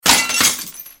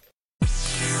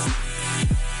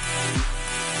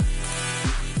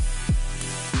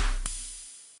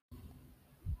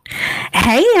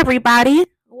Hey, everybody.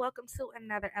 Welcome to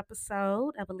another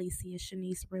episode of Alicia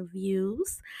Shanice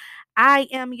Reviews. I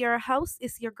am your host.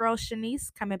 It's your girl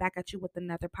Shanice coming back at you with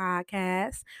another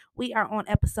podcast. We are on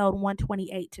episode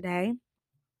 128 today,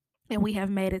 and we have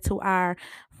made it to our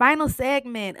final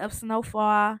segment of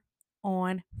Snowfall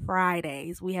on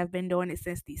Fridays. We have been doing it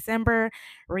since December,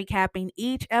 recapping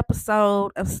each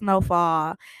episode of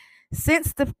Snowfall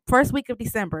since the first week of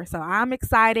December. So I'm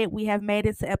excited. We have made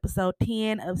it to episode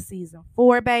 10 of season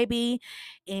 4, baby.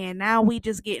 And now we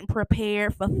just getting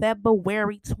prepared for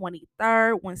February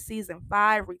 23rd when season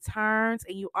 5 returns.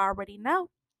 And you already know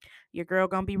your girl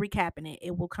gonna be recapping it.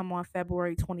 It will come on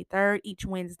February 23rd each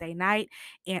Wednesday night.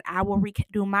 And I will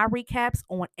do my recaps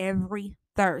on every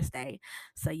Thursday.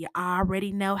 So you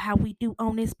already know how we do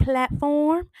on this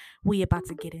platform. We about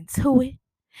to get into it.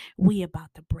 We about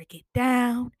to break it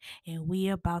down and we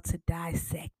about to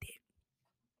dissect it.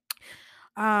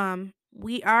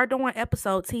 We are doing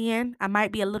episode 10. I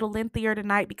might be a little lengthier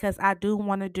tonight because I do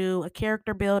want to do a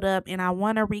character build up and I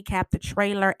want to recap the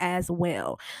trailer as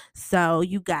well. So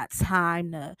you got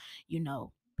time to,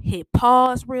 hit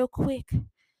pause real quick,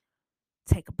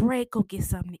 take a break, go get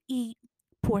something to eat,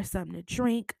 pour something to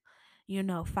drink,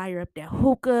 fire up that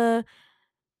hookah,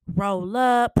 roll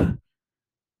up,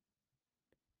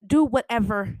 do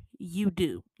whatever you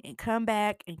do and come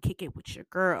back and kick it with your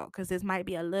girl because this might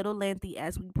be a little lengthy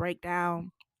as we break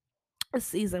down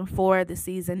season 4, the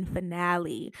season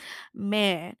finale.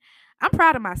 Man, I'm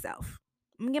proud of myself.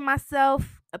 I'm gonna give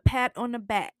myself a pat on the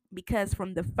back because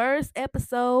from the first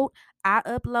episode I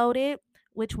uploaded,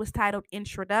 which was titled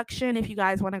Introduction, if you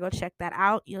guys want to go check that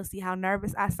out, you'll see how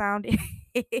nervous I sounded.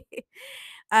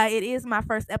 It is my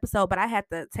first episode, but I had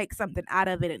to take something out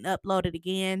of it and upload it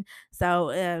again. So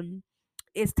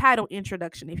it's titled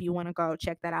Introduction. If you want to go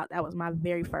check that out, that was my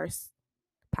very first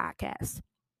podcast.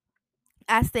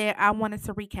 I said I wanted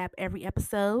to recap every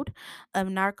episode of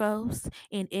Narcos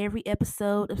and every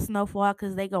episode of Snowfall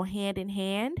because they go hand in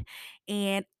hand,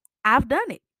 and I've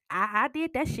done it. I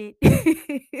did that shit.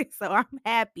 So I'm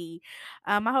happy.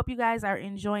 I hope you guys are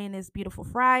enjoying this beautiful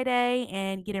Friday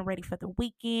and getting ready for the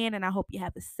weekend. And I hope you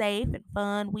have a safe and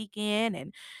fun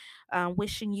weekend. And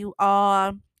wishing you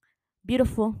all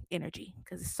beautiful energy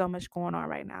because there's so much going on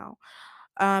right now.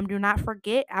 Do not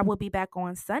forget, I will be back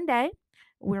on Sunday.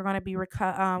 We're gonna be we're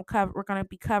gonna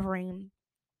be covering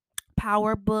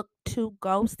Power Book 2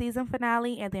 Ghost season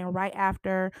finale, and then right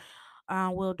after,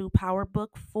 we'll do Power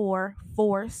Book 4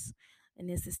 Force, and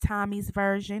this is Tommy's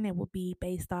version. It will be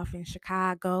based off in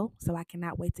Chicago, so I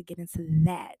cannot wait to get into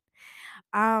that.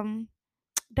 Um,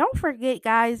 don't forget,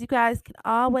 guys, you guys can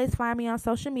always find me on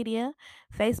social media.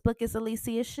 Facebook is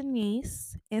Alicia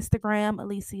Shanice, Instagram,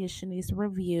 Alicia Shanice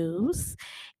Reviews.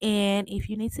 And if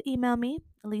you need to email me,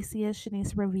 Alicia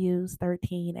Shanice Reviews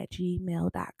 13 at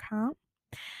gmail.com.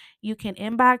 You can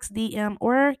inbox, DM,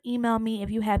 or email me if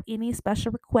you have any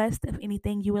special requests of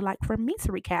anything you would like for me to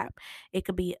recap. It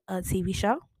could be a TV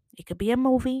show, it could be a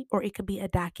movie, or it could be a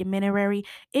documentary.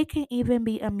 It can even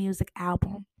be a music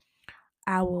album.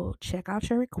 I will check out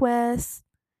your requests,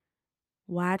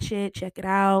 watch it, check it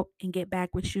out, and get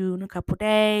back with you in a couple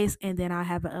days. And then I'll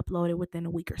have it uploaded within a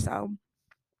week or so.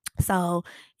 So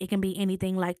it can be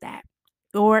anything like that.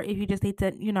 Or if you just need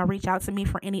to, reach out to me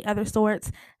for any other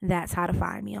sorts, that's how to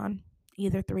find me on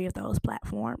either 3 of those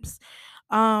platforms.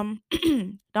 Don't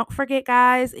forget,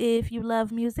 guys, if you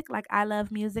love music like I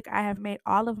love music, I have made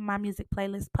all of my music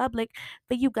playlists public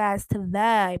for you guys to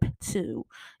vibe to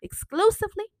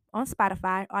exclusively on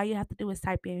Spotify. All you have to do is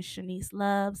type in Shanice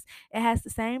Loves. It has the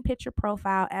same picture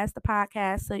profile as the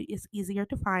podcast, so it's easier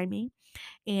to find me.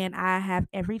 And I have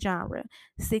every genre: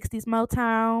 60s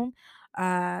Motown,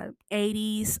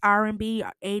 80s R&B,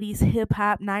 80s hip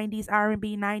hop, 90s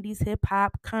R&B, 90s hip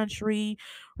hop, country,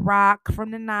 rock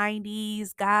from the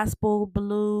 90s, gospel,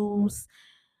 blues,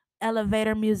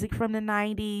 elevator music from the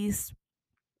 90s.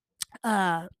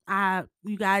 I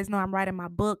You guys know I'm writing my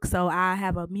book, so I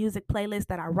have a music playlist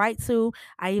that I write to.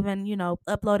 I even,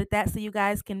 uploaded that so you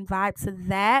guys can vibe to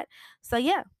that. So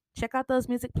yeah, check out those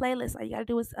music playlists. All you gotta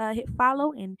do is hit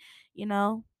follow, and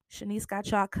Shanice got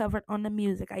y'all covered on the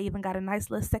music. I even got a nice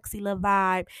little sexy little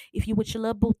vibe if you with your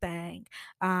little boo thing.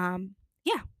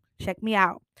 Yeah, check me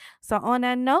out. So on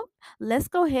that note, let's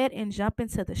go ahead and jump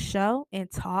into the show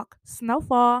and talk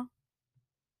Snowfall.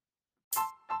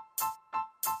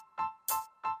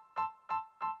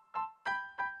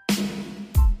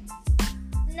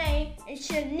 Name is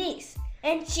Shanice,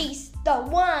 and she's the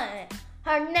one.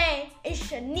 Her name is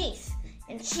Shanice,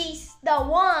 and she's the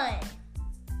one.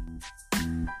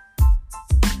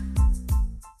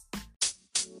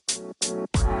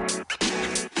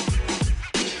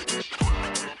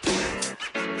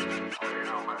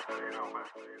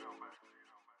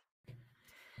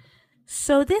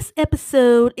 So this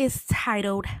episode is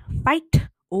titled Fight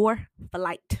or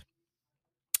Flight.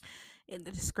 In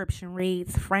the description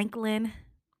reads Franklin's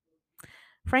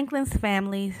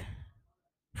family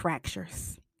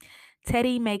fractures.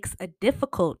 Teddy makes a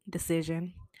difficult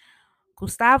decision.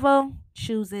 Gustavo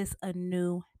chooses a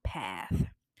new path.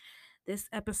 This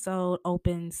episode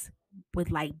opens with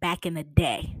like back in the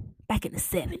day, back in the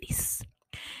 70s.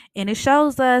 And it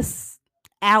shows us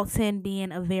Alton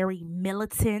being a very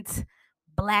militant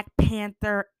Black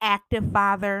Panther active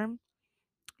father.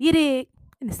 You dig?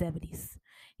 In the 70s.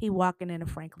 He walking into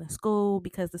Franklin school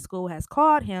because the school has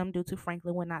called him due to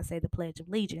Franklin would not say the Pledge of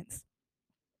Allegiance.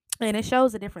 And it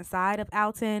shows a different side of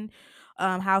Alton,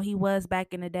 how he was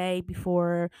back in the day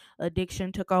before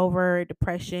addiction took over,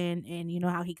 depression, and you know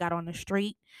how he got on the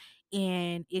street.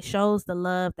 And it shows the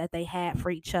love that they had for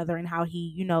each other and how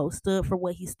he, stood for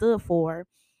what he stood for,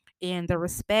 and the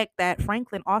respect that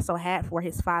Franklin also had for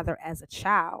his father as a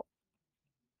child.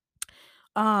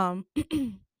 Um,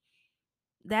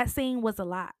 that scene was a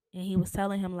lot. And he was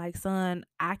telling him, like, son,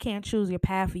 I can't choose your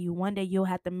path for you. One day you'll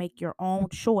have to make your own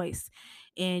choice.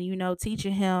 And,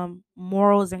 teaching him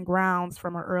morals and grounds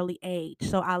from an early age.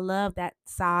 So I love that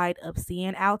side of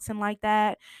seeing Alton like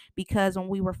that, because when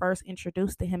we were first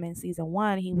introduced to him in season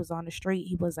one, he was on the street.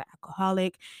 He was an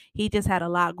alcoholic. He just had a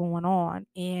lot going on.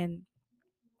 And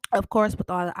of course, with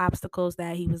all the obstacles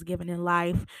that he was given in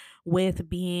life, with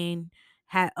being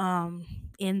had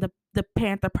in the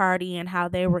Panther Party, and how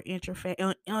they were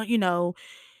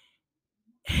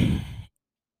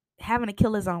having to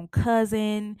kill his own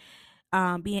cousin,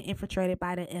 being infiltrated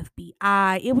by the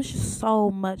FBI. It was just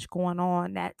so much going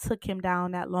on that took him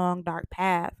down that long dark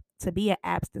path to be an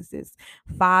abstinence's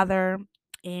father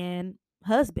and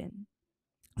husband.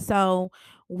 So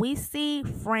we see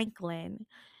Franklin,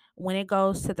 when it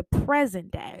goes to the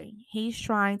present day, he's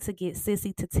trying to get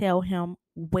Sissy to tell him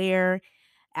where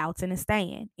Alton is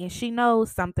staying. And she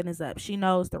knows something is up. She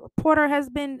knows the reporter has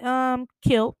been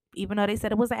killed, even though they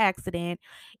said it was an accident.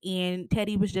 And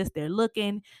Teddy was just there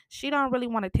looking. She don't really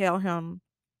want to tell him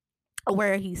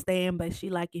where he's staying, but she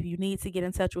like, if you need to get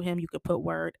in touch with him, you could put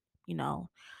word, you know,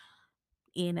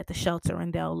 in at the shelter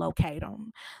and they'll locate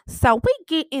him. So we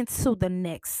get into the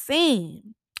next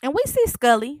scene and we see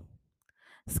Scully.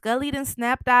 Scully done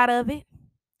snapped out of it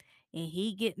and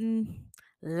he getting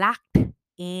locked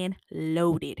and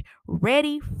loaded,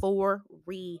 ready for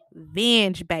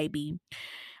revenge, baby,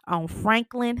 on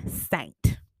Franklin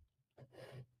Saint.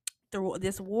 Through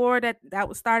this war that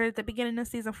was started at the beginning of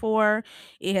season 4,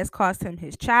 it has cost him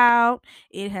his child.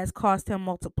 It has cost him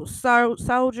multiple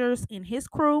soldiers in his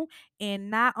crew, and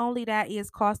not only that, it's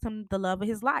cost him the love of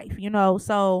his life.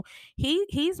 So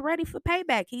he's ready for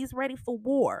payback. He's ready for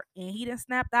war, and he done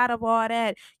snapped out of all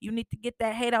that. You need to get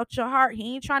that hate out your heart.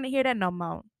 He ain't trying to hear that no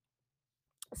more.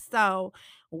 So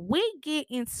we get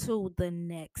into the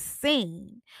next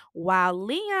scene. While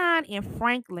Leon and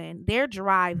Franklin, they're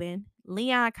driving,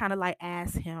 Leon kind of like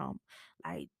asks him,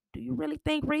 like, do you really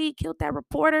think Reed killed that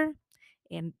reporter?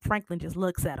 And Franklin just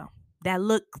looks at him. That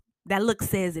look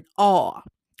says it all.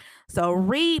 So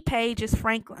Reed pages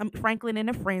Franklin in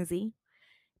a frenzy,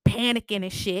 panicking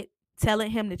and shit,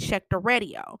 telling him to check the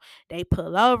radio. They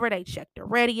pull over, they check the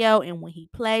radio, and when he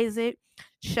plays it,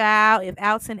 child, if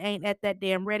Alton ain't at that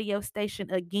damn radio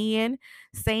station again,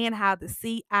 saying how the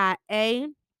CIA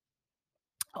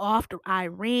after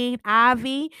Irene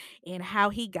Ivy and how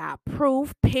he got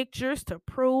proof pictures to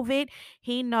prove it.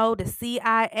 He know the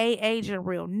CIA agent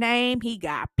real name. He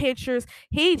got pictures.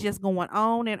 He just going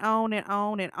on and on and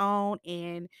on and on,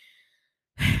 and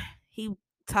he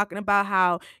talking about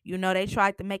how they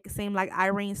tried to make it seem like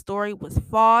Irene's story was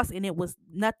false and it was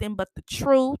nothing but the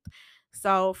truth.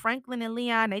 So Franklin and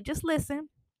Leon, they just listen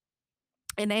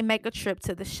and they make a trip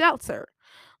to the shelter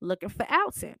looking for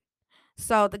Alton.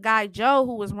 So the guy Joe,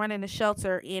 who was running the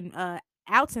shelter in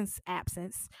Alton's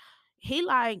absence, he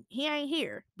ain't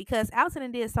here because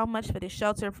Alton did so much for the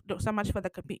shelter, so much for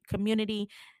the community.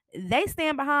 They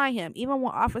stand behind him. Even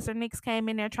when Officer Nix came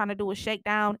in there trying to do a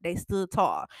shakedown, they stood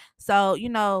tall. So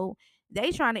they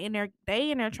in there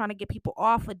trying to get people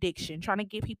off addiction, trying to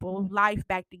get people life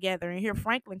back together. And here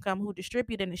Franklin come, who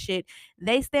distributing the shit.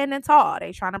 They standing tall.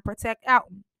 They trying to protect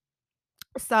Alton.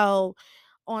 So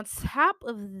on top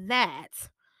of that,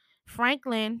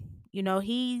 Franklin,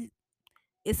 he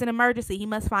it's an emergency. He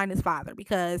must find his father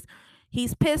because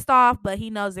he's pissed off, but he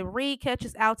knows if Reed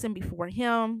catches Alton before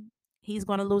him, he's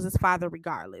going to lose his father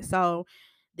regardless. So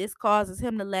this causes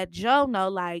him to let Joe know,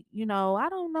 like, I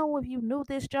don't know if you knew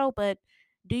this, Joe, but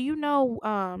do you know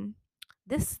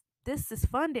this is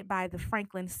funded by the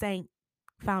Franklin Saint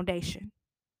Foundation.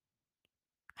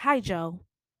 Hi, Joe.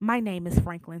 My name is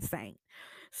Franklin Saint.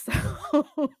 So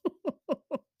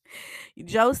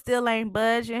Joe still ain't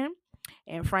budging.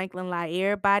 And Franklin like,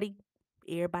 everybody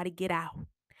get out.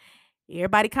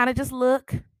 Everybody kind of just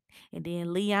look. And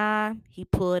then Leon, he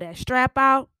pulled that strap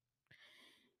out.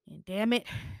 And damn it,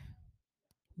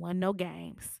 wasn't no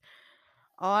games.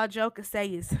 All Joe could say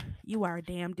is, you are a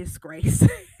damn disgrace.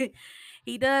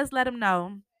 He does let him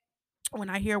know, when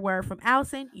I hear word from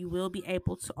Alton, you will be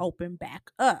able to open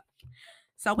back up.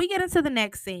 So we get into the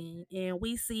next scene and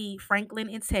we see Franklin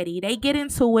and Teddy. They get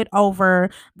into it over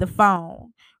the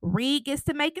phone. Reed gets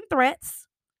to making threats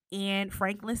and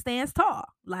Franklin stands tall.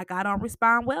 Like, I don't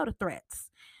respond well to threats.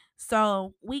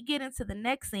 So we get into the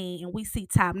next scene and we see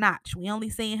Top Notch. We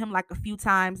only seen him like a few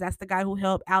times. That's the guy who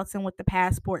helped Alton with the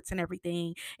passports and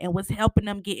everything and was helping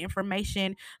them get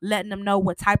information, letting them know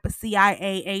what type of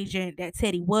CIA agent that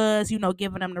Teddy was,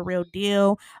 giving them the real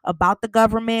deal about the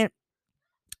government.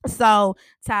 So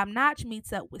Top Notch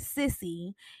meets up with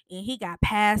Sissy and he got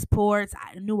passports,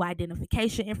 new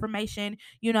identification information,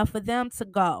 for them to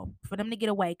go, for them to get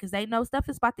away because they know stuff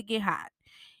is about to get hot.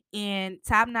 And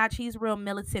Top Notch, he's real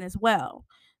militant as well.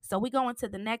 So we go into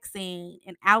the next scene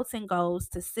and Alton goes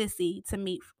to Sissy to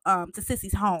meet to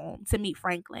Sissy's home to meet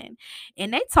Franklin.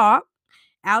 And they talk.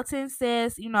 Alton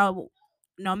says,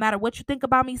 no matter what you think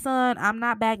about me, son, I'm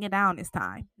not bagging down this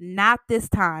time. Not this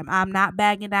time. I'm not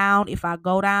bagging down. If I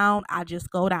go down, I just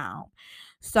go down.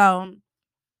 So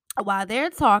while they're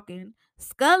talking,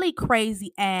 Scully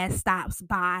crazy ass stops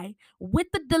by with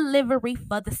the delivery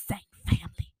for the Saint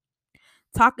family.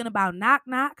 Talking about knock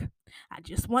knock. I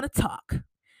just want to talk.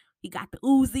 He got the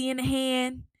Uzi in the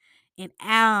hand,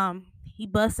 and he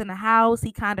busts in the house.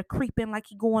 He kind of creeping like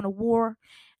he going to war.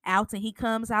 Alton, he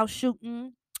comes out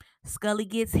shooting. Scully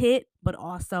gets hit, but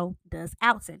also does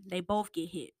Alton. They both get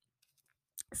hit.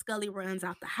 Scully runs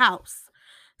out the house.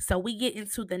 So we get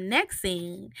into the next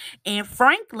scene, and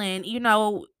Franklin,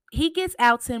 he gets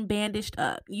Alton bandaged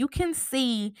up. You can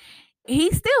see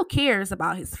he still cares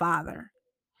about his father.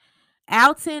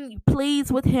 Alton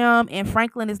pleads with him, and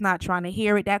Franklin is not trying to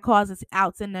hear it. That causes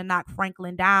Alton to knock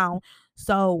Franklin down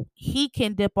so he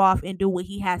can dip off and do what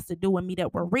he has to do and meet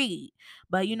up with Reed.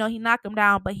 But he knocked him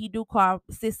down, but he do call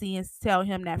Sissy and tell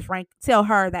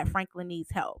her that Franklin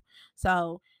needs help.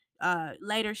 So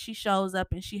later she shows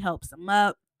up and she helps him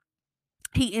up.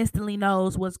 He instantly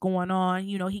knows what's going on.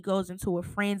 He goes into a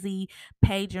frenzy,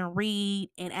 paging Reed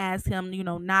and asks him,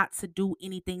 not to do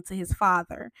anything to his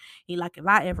father. He like, if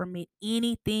I ever meant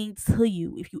anything to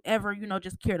you, if you ever,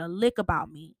 just cared a lick about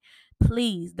me,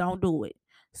 please don't do it.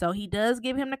 So he does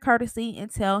give him the courtesy and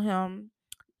tell him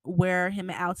where him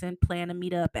and Alton plan to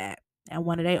meet up at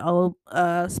one of their old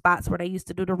spots where they used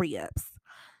to do the re-ups.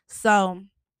 So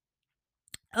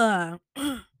uh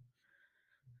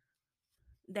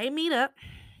they meet up.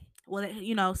 Well,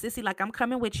 Sissy like, I'm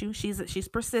coming with you. She's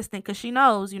persistent because she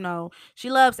knows, she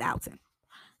loves Alton.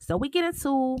 So we get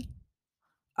into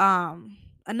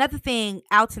another thing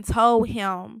Alton told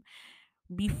him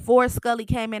before Scully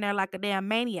came in there like a damn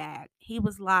maniac. He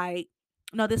was like,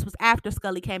 no, this was after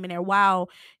Scully came in there while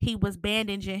he was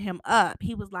bandaging him up.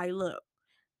 He was like, look,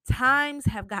 times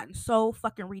have gotten so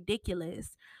fucking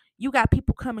ridiculous. You got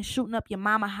people coming shooting up your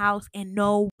mama house and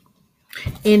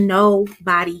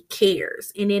nobody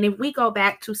cares. And then if we go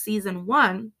back to season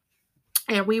 1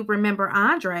 and we remember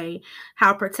Andre,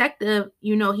 how protective,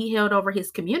 he held over his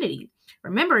community.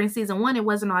 Remember in season 1, it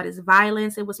wasn't all this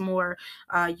violence. It was more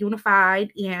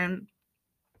unified, and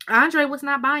Andre was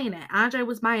not buying that. Andre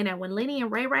was buying that when Lenny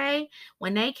and Ray Ray,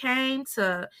 when they came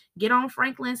to get on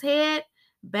Franklin's head,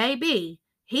 baby,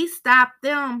 he stopped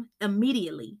them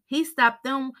immediately. He stopped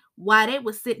them while they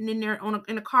was sitting in there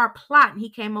in a car plotting. He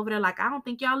came over there like, I don't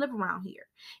think y'all live around here.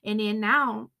 And then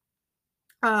now,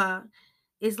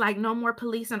 it's like no more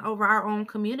policing over our own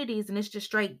communities, and it's just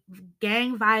straight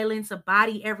gang violence, a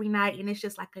body every night, and it's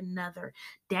just like another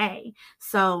day.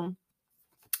 So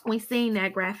we seen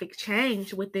that graphic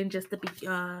change within just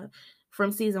the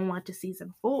from season 1 to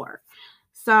season 4.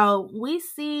 So we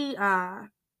see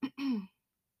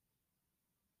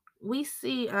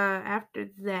after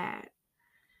that,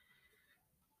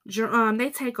 they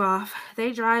take off.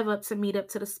 They drive up to meet up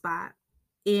to the spot,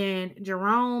 and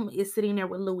Jerome is sitting there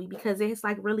with Louis because it's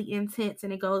like really intense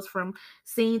and it goes from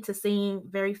scene to scene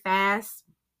very fast.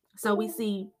 So we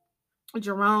see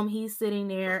Jerome, he's sitting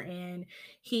there and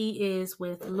he is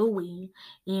with Louis.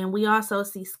 And we also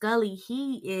see Scully,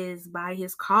 he is by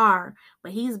his car,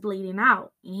 but he's bleeding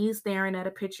out and he's staring at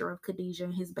a picture of Khadijah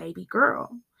and his baby girl.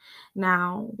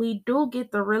 Now, we do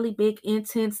get the really big,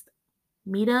 intense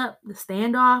meetup, the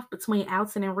standoff between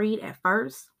Alton and Reed at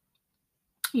first.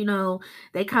 you know,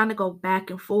 they kind of go back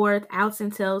and forth.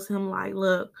 Alton tells him, like,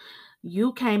 look,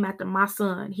 you came after my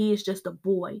son. He is just a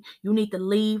boy. You need to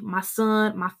leave my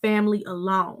son, my family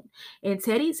alone. And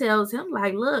Teddy tells him,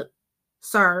 like, look,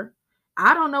 sir,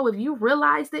 I don't know if you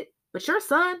realized it, but your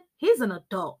son, he's an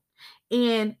adult.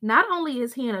 And not only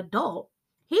is he an adult,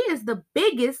 he is the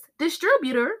biggest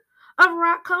distributor of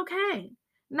rock cocaine.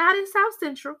 Not in South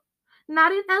Central,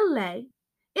 not in LA,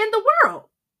 in the world.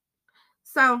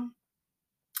 So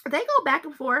they go back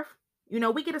and forth.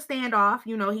 We get a standoff.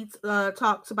 He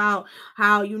talks about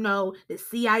how the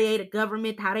CIA, the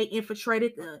government, how they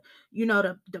infiltrated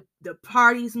the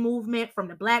party's movement, from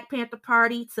the Black Panther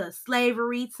Party to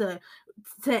slavery to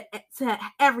to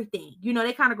everything.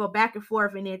 They kind of go back and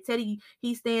forth, and then Teddy,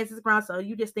 he stands his ground. So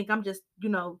you just think I'm just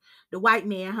the white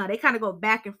man, huh? They kind of go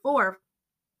back and forth.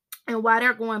 And while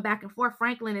they're going back and forth,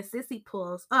 Franklin and Sissy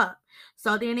pulls up.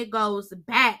 So then it goes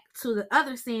back to the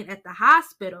other scene at the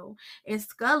hospital, and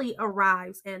Scully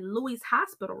arrives at Louis'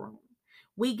 hospital room.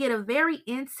 We get a very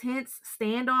intense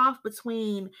standoff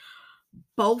between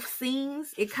both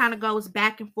scenes. It kind of goes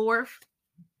back and forth.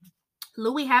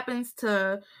 Louis happens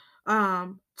to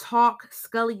talk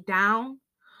Scully down.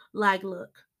 Like,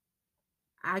 look,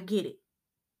 I get it.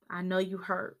 I know you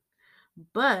hurt.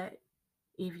 But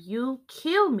if you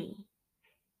kill me,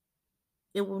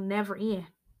 it will never end.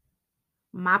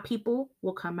 My people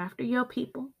will come after your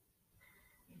people.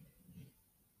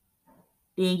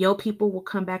 Then your people will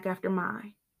come back after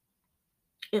mine.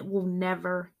 It will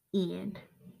never end.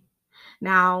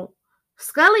 Now,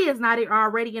 Scully is not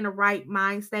already in the right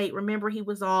mind state. Remember, he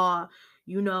was all,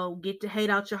 get the hate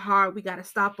out your heart. We got to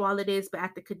stop all of this. But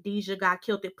after Khadijah got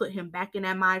killed, it put him back in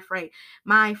that mind frame.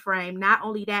 Not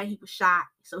only that, he was shot.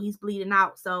 So he's bleeding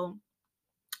out. So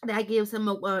that gives him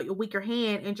a weaker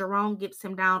hand, and Jerome gets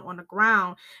him down on the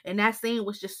ground. And that scene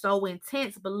was just so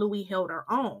intense, but Louis held her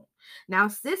own. Now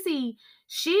Sissy,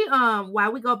 she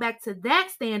while we go back to that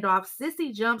standoff,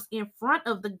 Sissy jumps in front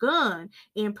of the gun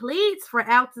and pleads for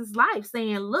Alton's life,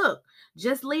 saying, look,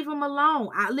 just leave him alone.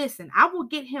 I will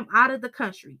get him out of the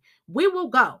country. We will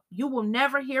go. You will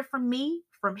never hear from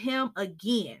him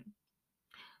again.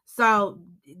 So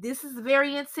this is a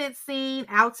very intense scene.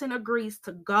 Alton agrees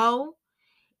to go.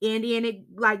 And then it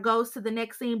like goes to the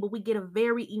next scene, but we get a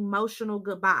very emotional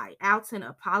goodbye. Alton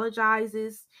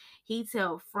apologizes. He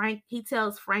tells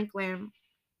Franklin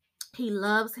he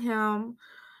loves him.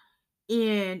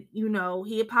 And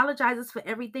he apologizes for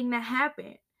everything that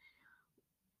happened.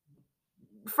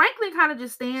 Franklin kind of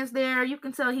just stands there. You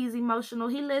can tell he's emotional.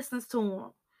 He listens to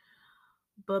him.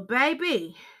 But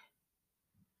baby,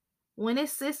 when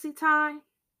it's Sissy time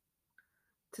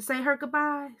to say her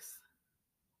goodbyes,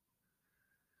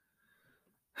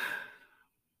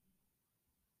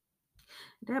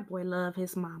 that boy love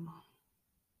his mama.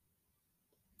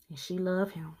 And she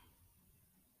love him.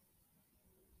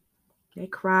 They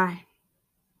cry.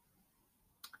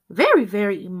 Very,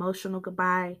 very emotional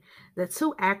goodbye. The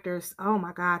two actors, oh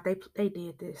my God, they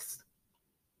did this.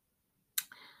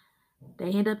 They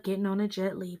end up getting on a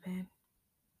jet leaving.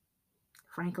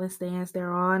 Franklin stands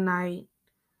there all night.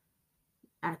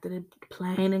 After the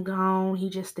plane and gone, he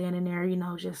just standing there,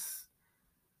 just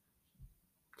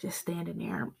standing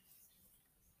there.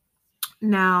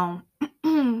 Now,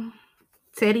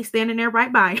 Teddy's standing there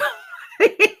right by him.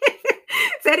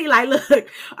 Teddy like, look,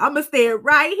 I'm gonna stand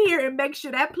right here and make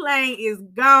sure that plane is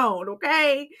gone,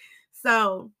 okay?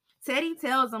 So Teddy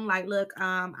tells him, like, look,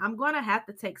 I'm gonna have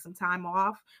to take some time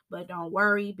off, but don't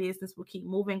worry, business will keep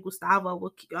moving. Gustavo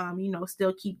will,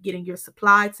 still keep getting your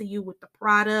supply to you with the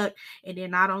product, and then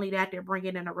not only that, they're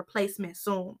bringing in a replacement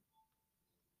soon.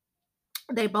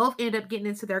 They both end up getting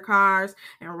into their cars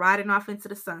and riding off into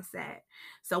the sunset.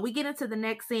 So we get into the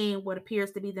next scene, what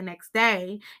appears to be the next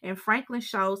day, and Franklin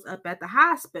shows up at the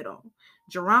hospital.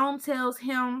 Jerome tells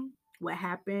him what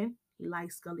happened. He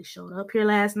like, Scully showed up here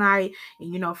last night,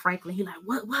 and Franklin, he like,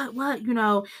 what?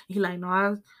 He like,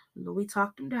 no, Louis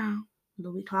talked him down.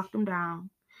 Louis talked him down.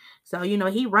 So,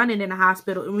 he running in the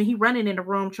hospital. I mean, he running in the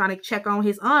room trying to check on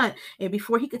his aunt. And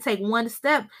before he could take one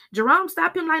step, Jerome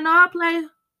stopped him like, no, I'll play.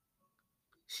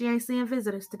 She ain't seeing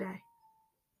visitors today.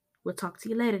 We'll talk to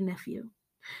you later, nephew.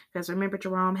 Because remember,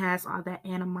 Jerome has all that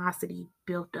animosity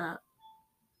built up.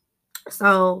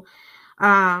 So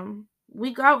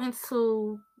we go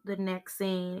into the next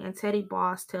scene, and Teddy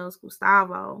Boss tells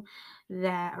Gustavo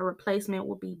that a replacement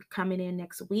will be coming in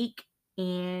next week.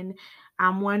 And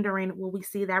I'm wondering, will we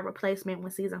see that replacement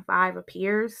when season 5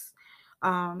 appears?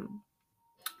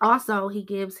 Also, he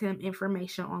gives him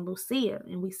information on Lucia,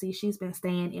 and we see she's been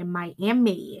staying in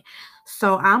Miami.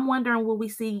 So I'm wondering, will we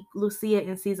see Lucia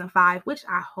in season 5, which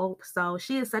I hope so.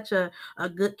 She is such a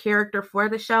good character for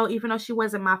the show, even though she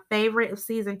wasn't my favorite of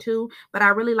season 2, but I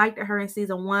really liked her in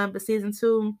season 1. But season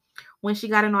 2, when she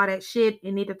got in all that shit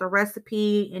and needed the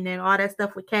recipe and then all that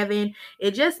stuff with Kevin,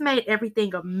 it just made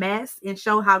everything a mess and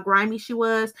show how grimy she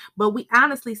was. But we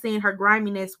honestly seen her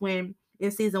griminess when in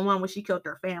season 1 when she killed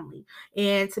her family.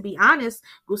 And to be honest,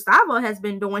 Gustavo has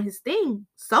been doing his thing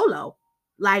solo.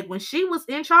 Like when she was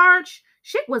in charge,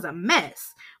 shit was a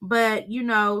mess. But you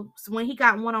know, when he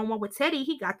got one on one with Teddy,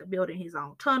 he got to building his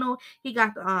own tunnel. He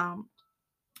got the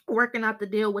working out the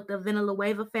deal with the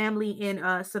Villanueva family in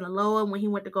Sinaloa when he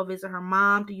went to go visit her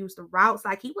mom to use the routes.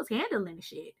 Like he was handling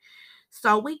shit.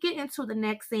 So we get into the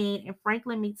next scene, and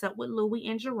Franklin meets up with Louis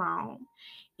and Jerome,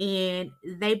 and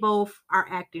they both are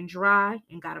acting dry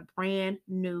and got a brand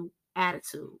new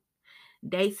attitude.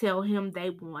 They tell him they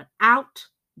want out.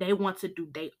 They want to do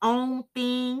their own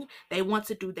thing. They want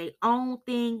to do their own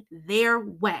thing their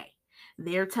way.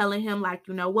 They're telling him, like,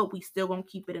 you know what, we still gonna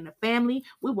keep it in the family.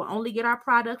 We will only get our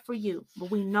product for you,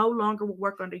 but we no longer will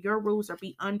work under your rules or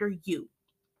be under you.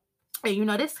 And you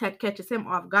know, this catches him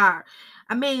off guard.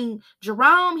 I mean,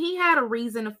 Jerome, he had a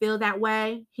reason to feel that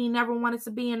way. He never wanted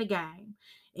to be in the game.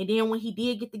 And then when he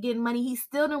did get to get money, he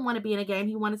still didn't want to be in a game.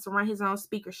 He wanted to run his own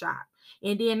speaker shop.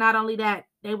 And then not only that,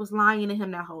 they was lying to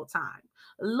him that whole time.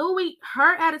 Louis,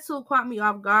 her attitude caught me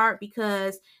off guard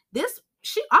because this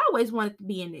she always wanted to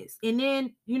be in this. And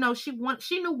then, you know, she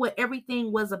knew what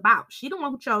everything was about. She the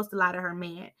one who chose to lie to her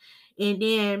man. And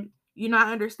then, you know,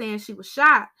 I understand she was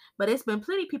shot, but it's been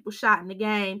plenty of people shot in the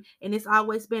game, and it's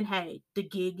always been, hey, the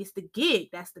gig is the gig.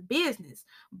 That's the business.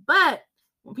 But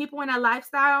when people in that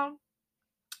lifestyle,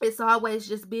 it's always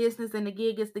just business and the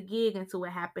gig is the gig until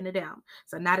it happened to them.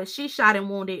 So now that she shot and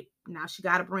wounded, now she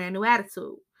got a brand new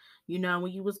attitude. You know,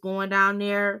 when you was going down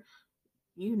there,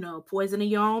 you know, poisoning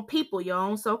your own people, your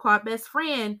own so-called best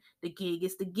friend, the gig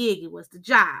is the gig. It was the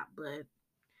job, but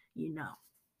you know.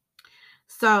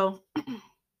 So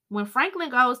when Franklin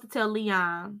goes to tell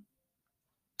Leon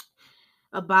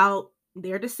about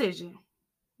their decision,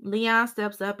 Leon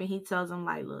steps up and he tells him,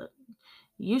 like, look,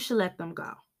 you should let them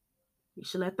go. You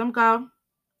should let them go.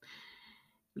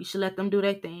 You should let them do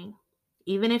their thing.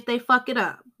 Even if they fuck it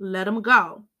up, let them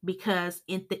go. Because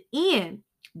in the end,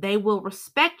 they will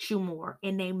respect you more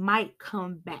and they might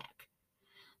come back.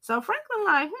 So Franklin,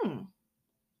 like,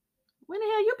 when the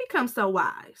hell you become so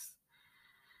wise?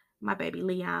 My baby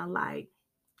Leon, like,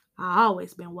 I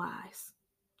always been wise.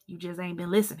 You just ain't been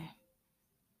listening.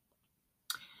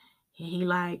 And he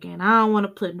like, and I don't want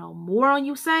to put no more on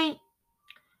you, Saint,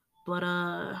 but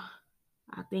I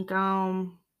think I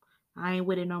ain't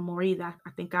with it no more either. I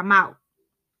think I'm out.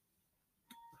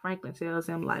 Franklin tells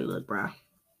him, like, look, bro,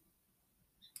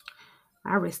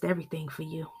 I risked everything for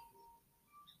you.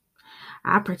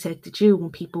 I protected you when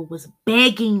people was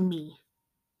begging me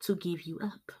to give you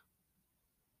up.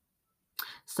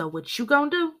 So what you gonna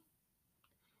do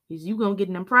is you gonna get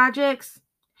in them projects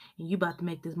and you about to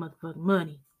make this motherfucking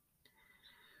money.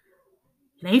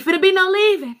 It ain't finna be no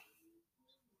leaving.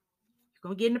 You're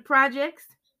gonna get in the projects.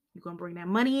 You're gonna bring that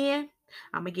money in.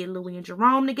 I'm gonna get Louis and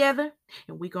Jerome together,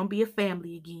 and we're gonna be a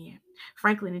family again.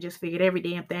 Franklin just figured every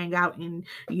damn thing out, and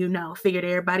you know, figured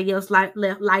everybody else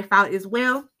life out as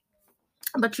well.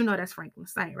 But you know that's Franklin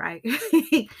Saint, right?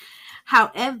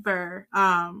 However,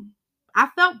 I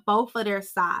felt both of their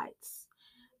sides.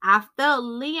 I felt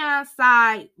Leon's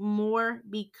side more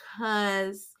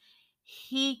because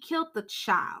he killed the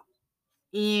child.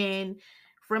 And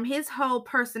from his whole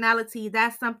personality,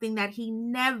 that's something that he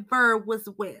never was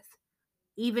with.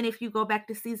 Even if you go back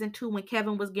to season 2 when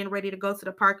Kevin was getting ready to go to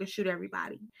the park and shoot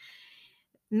everybody.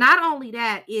 Not only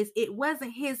that, is it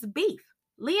wasn't his beef.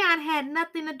 Leon had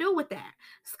nothing to do with that.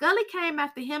 Scully came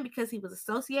after him because he was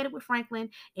associated with Franklin,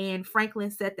 and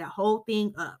Franklin set that whole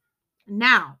thing up.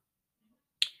 Now,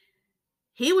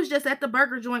 he was just at the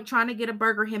burger joint trying to get a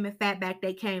burger. Him and Fatback,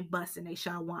 they came busting. They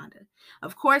shot Wanda.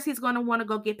 Of course, he's going to want to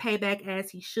go get payback as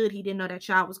he should. He didn't know that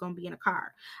child was going to be in a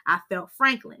car. I felt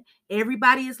Franklin.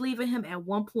 Everybody is leaving him at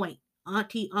one point.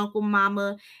 Auntie, uncle,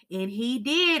 mama. And he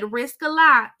did risk a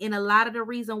lot. And a lot of the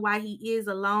reason why he is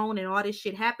alone and all this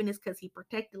shit happened is because he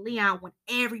protected Leon when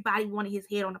everybody wanted his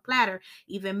head on a platter.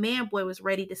 Even Manboy was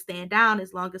ready to stand down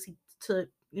as long as he took,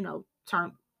 you know,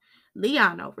 turn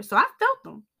Leon over. So I felt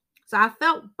them. So I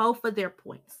felt both of their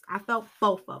points. I felt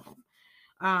both of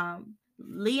them.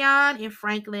 Leon and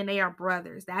Franklin, they are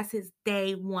brothers. That's his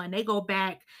day one. They go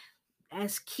back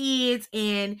as kids.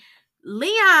 And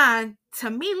Leon, to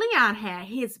me, Leon had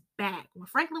his back. When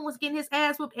Franklin was getting his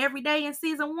ass whooped every day in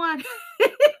season 1,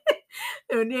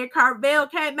 and then Carvel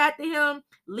came after him,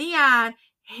 Leon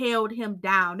held him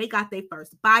down. They got their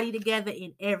first body together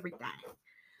and everything.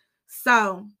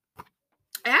 So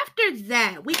after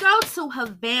that, we go to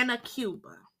Havana,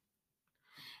 Cuba.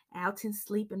 Alton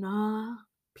sleeping all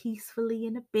peacefully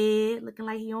in the bed, looking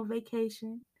like he on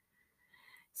vacation.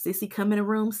 Sissy come in the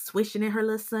room, swishing in her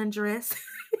little sundress,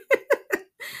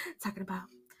 talking about,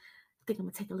 I think I'm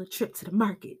gonna take a little trip to the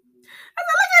market. I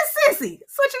said, look at Sissy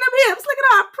switching them hips, looking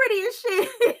all pretty and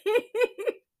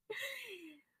shit.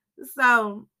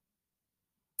 So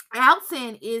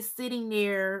Alton is sitting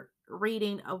there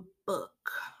reading a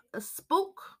book, A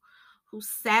Spook Who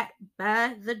Sat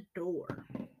by the Door.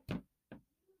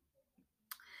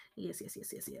 Yes.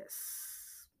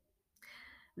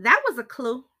 That was a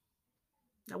clue.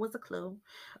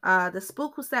 The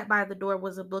Spook Who Sat by the Door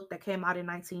was a book that came out in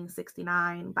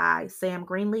 1969 by Sam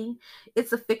Greenlee.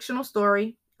 It's a fictional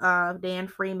story of Dan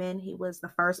Freeman. He was the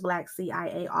first Black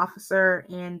CIA officer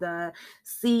in the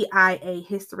CIA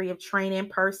history of training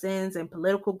persons and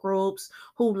political groups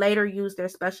who later used their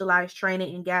specialized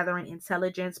training in gathering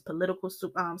intelligence, political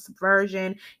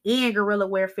subversion, and guerrilla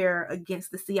warfare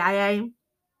against the CIA.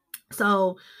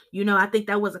 So, I think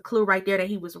that was a clue right there that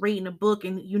he was reading a book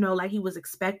and, like he was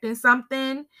expecting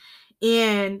something.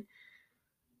 And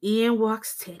in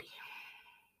walks Teddy.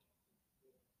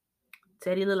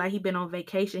 Teddy looked like he been on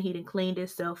vacation. He done cleaned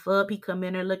himself up. He come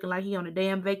in there looking like he on a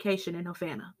damn vacation in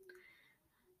Havana.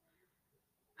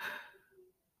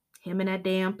 Him and that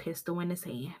damn pistol in his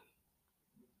hand.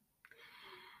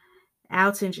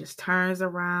 Alton just turns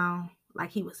around like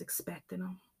he was expecting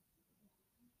him.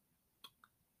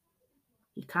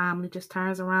 He calmly just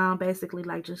turns around, basically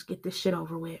like, just get this shit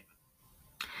over with.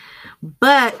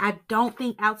 But I don't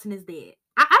think Alton is dead.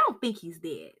 I don't think he's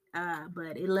dead.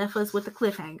 But it left us with a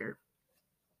cliffhanger.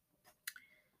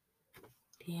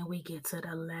 Then we get to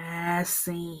the last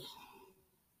scene.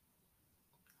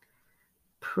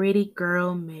 Pretty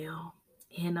girl Mel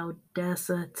in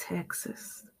Odessa,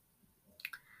 Texas.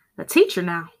 A teacher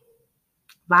now.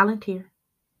 Volunteer.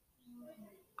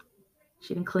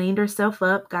 She done cleaned herself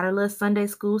up, got her little Sunday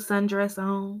school sundress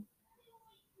on.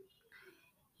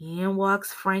 In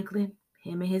walks Franklin.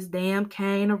 Him and his damn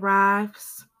cane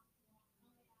arrives.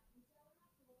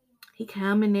 He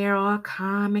come in there all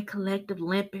calm and collective,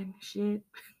 limping shit.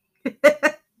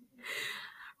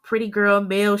 Pretty girl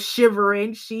Mel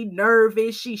shivering. She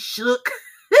nervous. She shook.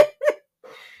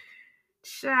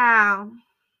 Child.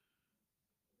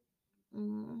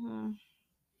 Mm-hmm.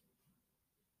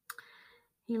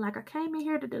 He like, I came in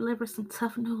here to deliver some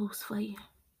tough news for you.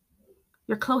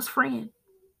 Your close friend,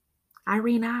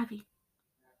 Irene Ivy.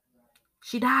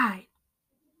 She died.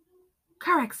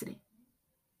 Car accident.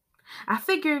 I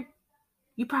figured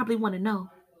you probably want to know.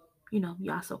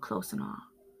 Y'all so close and all.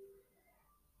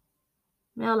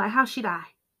 Mel, like, how she die?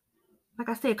 Like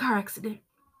I said, car accident.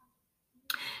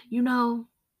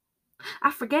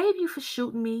 I forgave you for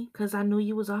shooting me because I knew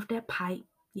you was off that pipe.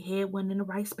 Your head wasn't in the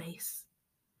right space.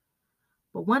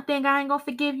 But one thing I ain't gonna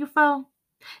forgive you for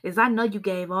is I know you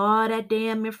gave all that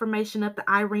damn information up to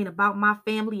Irene about my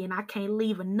family, and I can't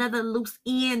leave another loose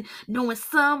end knowing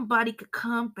somebody could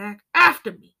come back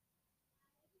after me.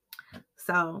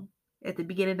 So at the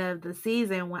beginning of the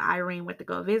season, when Irene went to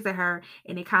go visit her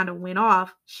and it kind of went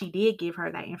off, she did give her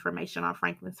that information on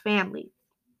Franklin's family.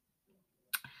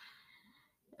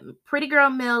 Pretty girl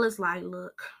Mel is like,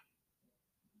 look,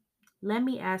 let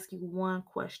me ask you one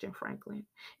question, Franklin,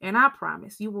 and I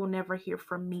promise you will never hear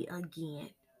from me again.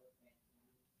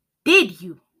 Did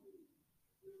you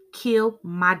kill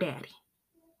my daddy?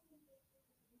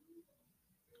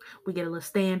 We get a little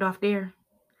standoff there.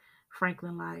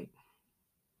 Franklin like,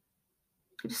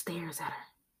 he just stares at her.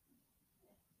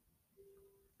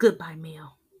 Goodbye,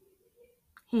 Mel.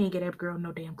 He ain't get that girl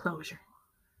no damn closure.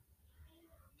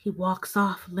 He walks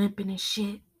off limping and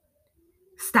shit.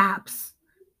 Stops.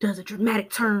 Does a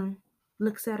dramatic turn.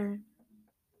 Looks at her.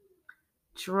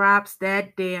 Drops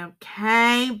that damn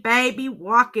cane, baby.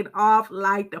 Walking off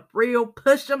like the real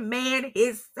pusher man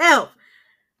himself.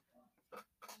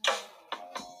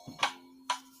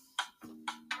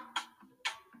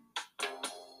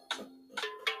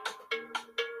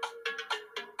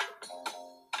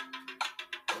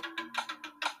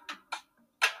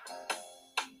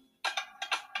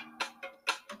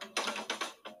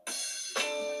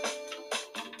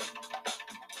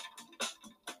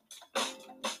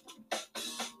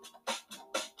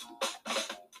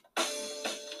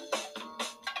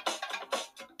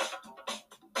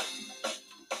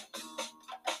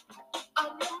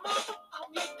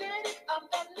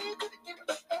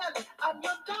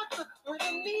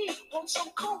 want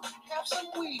some coke, have some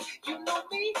weed. You know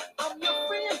me, I'm your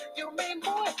friend, your main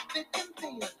boy, thick and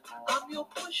thin. I'm your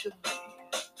pusher man.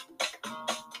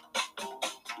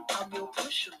 I'm your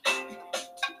pusher man.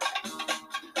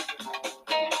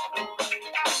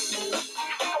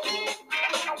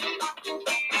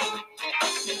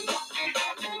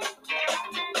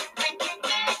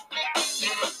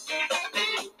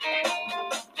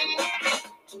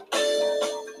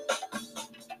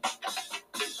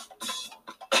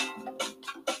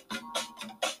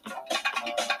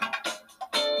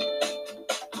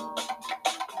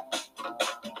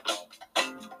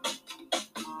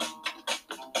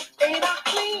 Ain't I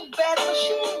clean, bad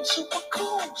machine, super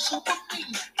cool, super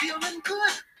mean, feeling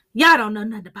good. Y'all don't know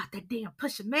nothing about that damn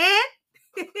pusher man.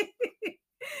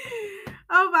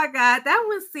 Oh my God, that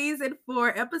was season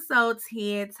 4, episode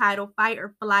 10, titled Fight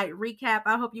or Flight Recap.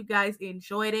 I hope you guys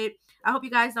enjoyed it. I hope you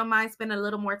guys don't mind spending a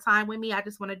little more time with me. I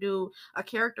just want to do a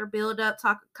character build up,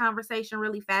 talk conversation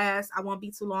really fast. I won't be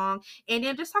too long. And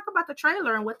then just talk about the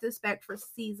trailer and what to expect for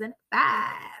season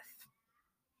 5.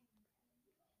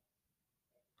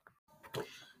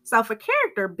 So for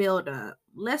character build up,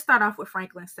 let's start off with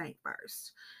Franklin Saint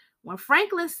first. When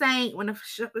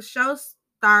the show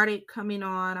started coming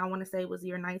on, I want to say it was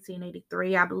year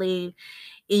 1983, I believe,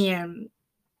 and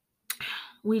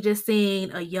we just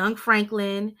seen a young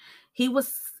Franklin. He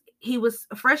was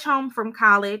fresh home from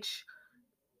college,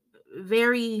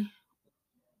 very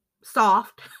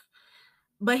soft,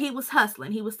 but he was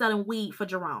hustling. He was selling weed for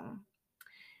Jerome.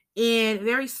 And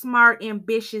very smart,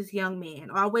 ambitious young man,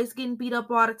 always getting beat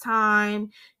up all the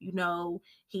time. You know,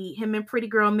 him and Pretty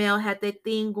Girl Mel had that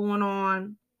thing going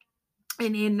on.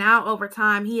 And then now over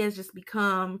time, he has just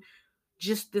become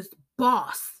just this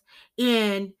boss.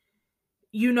 And,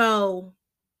 you know,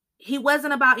 he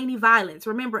wasn't about any violence.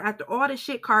 Remember, after all the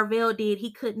shit Carvel did,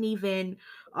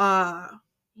 uh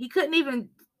he couldn't even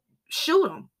shoot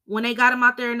him when they got him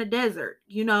out there in the desert,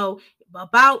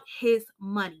 about his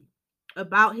money.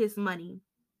 About his money.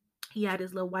 He had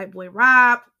his little white boy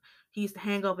Rob. He used to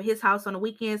hang over his house on the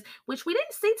weekends, which we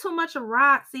didn't see too much of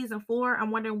Rob season 4. I'm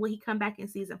wondering will he come back in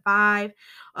season 5.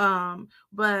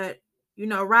 But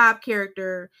Rob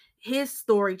character, his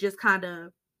story just kind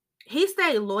of he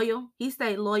stayed loyal.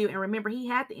 And remember, he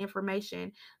had the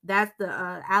information. That's the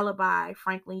alibi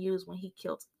Franklin used when he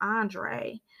killed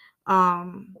Andre.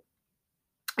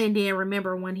 And then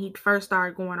remember when he first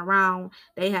started going around,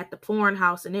 they had the porn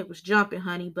house and it was jumping,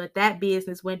 honey. But that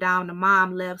business went down. The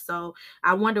mom left. So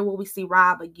I wonder will we see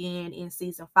Rob again in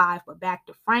season 5. But back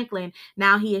to Franklin,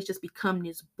 now he has just become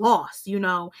this boss,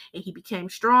 and he became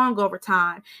strong over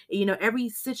time. Every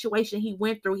situation he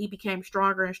went through, he became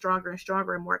stronger and stronger and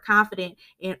stronger and more confident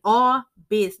in all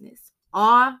business.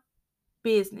 All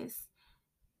business.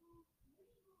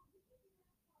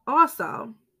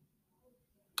 Also,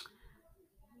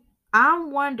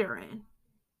 I'm wondering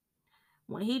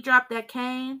when he dropped that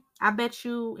cane, I bet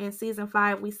you in season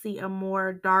 5 we see a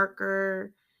more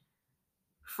darker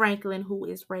Franklin who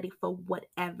is ready for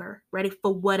whatever,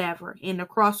 and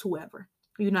across whoever.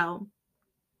 You know,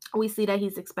 we see that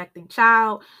he's expecting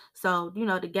child, so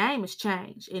the game has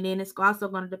changed, and then it's also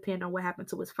going to depend on what happened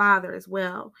to his father as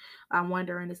well. I'm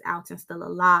wondering is Alton still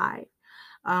alive?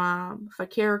 For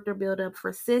character build up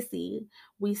for Sissy,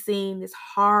 we seen this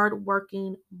hard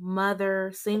working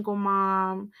mother, single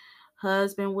mom.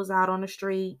 Husband was out on the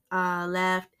street,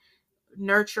 left,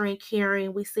 nurturing,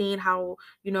 caring. We seen how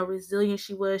resilient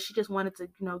she was. She just wanted to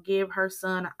give her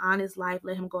son an honest life,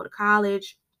 let him go to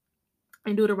college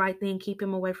and do the right thing, keep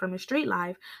him away from the street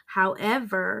life.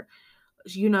 However,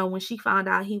 when she found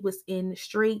out he was in the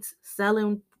streets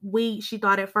selling weed, she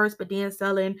thought at first, but then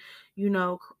selling, you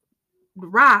know,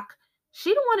 Rock, she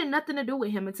didn't wanted nothing to do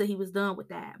with him until he was done with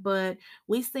that. But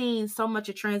we seen so much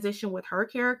a transition with her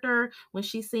character when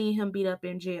she seen him beat up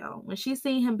in jail. When she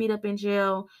seen him beat up in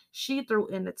jail, she threw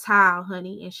in the towel,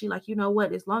 honey. And she like, you know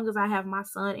what? As long as I have my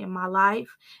son in my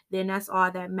life, then that's all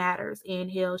that matters.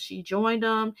 And hell, she joined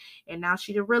him, and now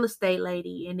she the real estate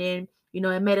lady. And then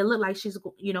it made it look like she's,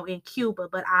 in Cuba,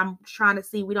 but I'm trying to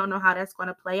see, we don't know how that's going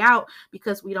to play out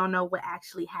because we don't know what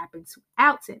actually happened to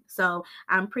Alton. So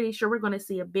I'm pretty sure we're going to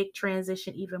see a big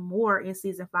transition even more in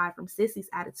season 5 from Sissy's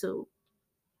attitude.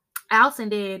 Alton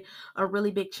did a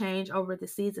really big change over the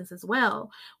seasons as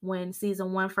well. When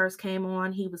season 1 first came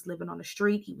on, he was living on the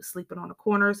street. He was sleeping on the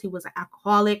corners. He was an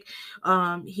alcoholic.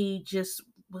 He just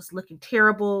was looking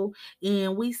terrible.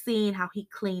 And we seen how he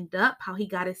cleaned up, how he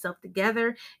got himself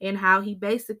together, and how he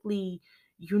basically,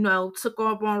 took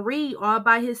over on Reed all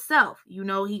by himself.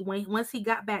 Once he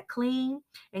got back clean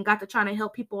and got to trying to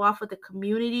help people off of the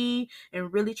community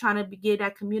and really trying to get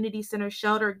that community center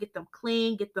shelter, get them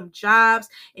clean, get them jobs,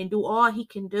 and do all he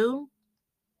can do.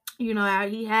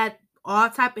 He had all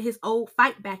type of his old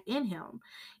fight back in him,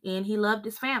 and he loved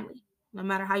his family. No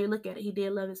matter how you look at it, he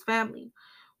did love his family.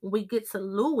 When we get to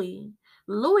Louis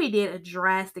did a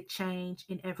drastic change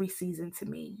in every season to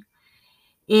me.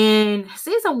 In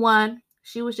season 1,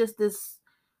 she was just this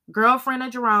girlfriend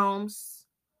of Jerome's,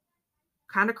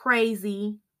 kind of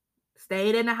crazy,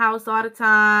 stayed in the house all the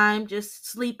time, just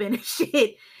sleeping and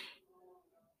shit.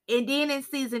 And then in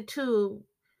season 2,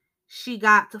 she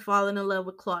got to falling in love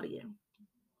with Claudia.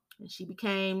 And she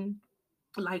became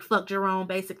like fuck Jerome,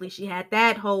 basically. She had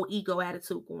that whole ego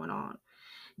attitude going on.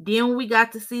 Then when we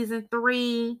got to season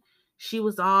 3, she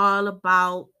was all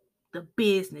about the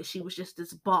business. She was just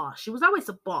this boss. She was always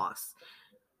a boss.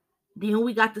 Then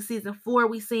we got to season 4,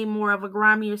 we seen more of a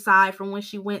grimier side from when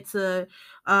she went to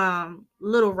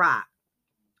Little Rock.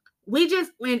 We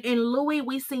just in Louis,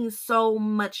 we seen so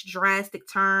much drastic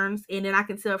turns, and then I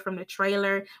can tell from the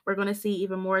trailer we're gonna see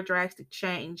even more drastic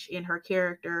change in her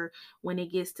character when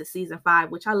it gets to season 5,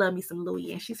 which I love me some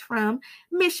Louis, and she's from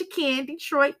Michigan,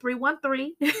 Detroit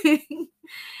 313.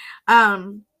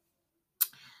 um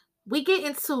we get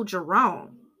into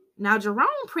Jerome. Now, Jerome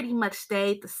pretty much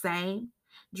stayed the same.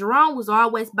 Jerome was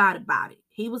always about it.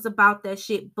 He was about that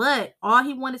shit, but all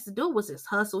he wanted to do was just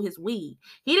hustle his weed.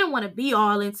 He didn't want to be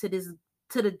all into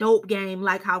the dope game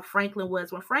like how Franklin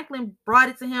was. When Franklin brought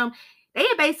it to him, they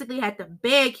basically had to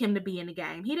beg him to be in the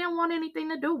game. He didn't want anything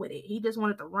to do with it. He just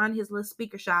wanted to run his little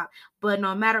speaker shop. But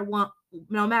no matter what,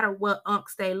 Unc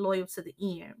stayed loyal to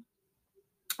the end.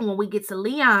 When we get to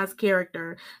Leon's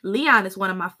character, Leon is one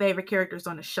of my favorite characters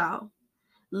on the show.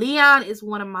 Leon is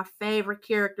one of my favorite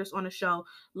characters on the show.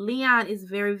 Leon is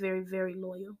very, very, very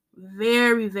loyal.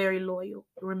 Very, very loyal.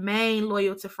 Remain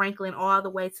loyal to Franklin all the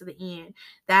way to the end.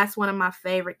 That's one of my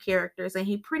favorite characters. And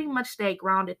he pretty much stayed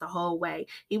grounded the whole way.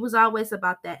 He was always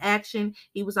about that action.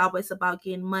 He was always about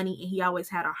getting money. And he always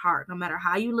had a heart. No matter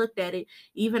how you looked at it,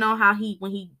 even on how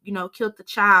when he killed the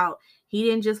child, he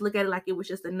didn't just look at it like it was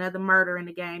just another murder in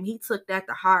the game. He took that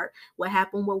to heart. What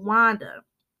happened with Wanda?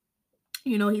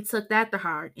 He took that to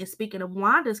heart. And speaking of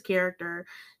Wanda's character,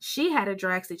 she had a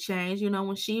drastic change.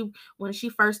 When she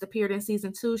first appeared in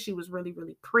season 2, she was really,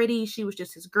 really pretty. She was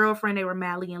just his girlfriend. They were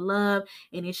madly in love.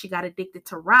 And then she got addicted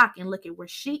to rock, and look at where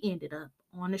she ended up,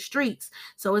 on the streets.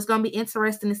 So it's going to be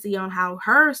interesting to see on how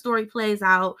her story plays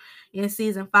out in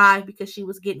season 5, because she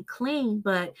was getting clean,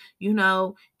 but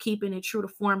keeping it true to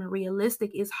form and realistic,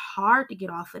 it's hard to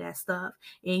get off of that stuff.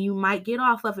 And you might get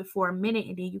off of it for a minute,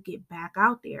 and then you get back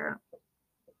out there.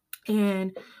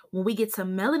 And when we get to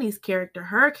Melanie's character,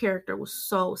 her character was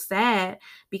so sad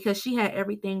because she had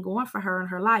everything going for her in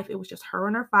her life. It was just her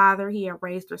and her father. He had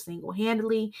raised her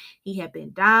single-handedly. He had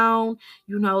been down,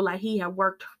 like he had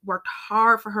worked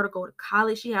hard for her to go to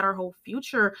college. She had her whole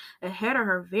future ahead of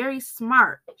her. Very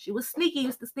smart. She was sneaky,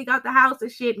 used to sneak out the house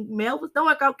and shit. Mel was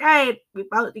doing cocaine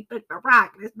before he took the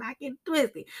rock. Let's not get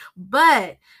twisted.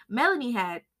 But Melanie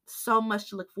had so much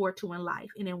to look forward to in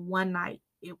life. And in one night,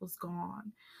 it was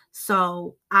gone.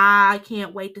 So I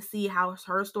can't wait to see how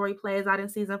her story plays out in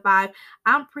season 5.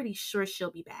 I'm pretty sure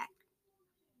she'll be back.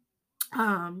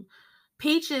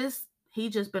 Peaches, he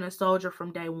just been a soldier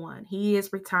from day one. He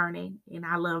is returning, and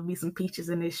I love me some Peaches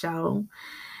in this show.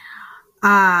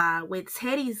 With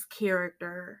Teddy's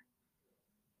character,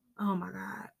 oh my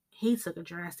God, he took a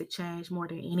drastic change more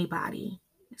than anybody.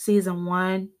 Season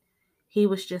 1, he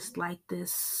was just like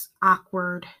this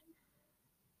awkward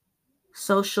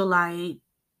socialite,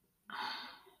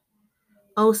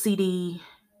 OCD,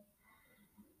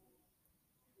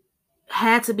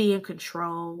 had to be in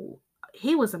control.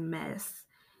 He was a mess.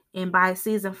 And by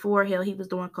season 4, hell, he was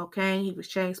doing cocaine. He was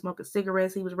chain smoking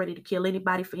cigarettes. He was ready to kill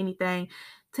anybody for anything.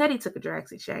 Teddy took a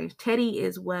drastic change. Teddy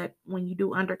is what, when you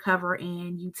do undercover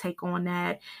and you take on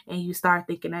that and you start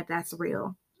thinking that that's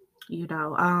real,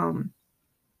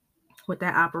 with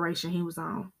that operation he was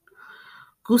on.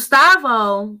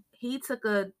 Gustavo,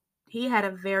 he had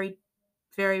a very,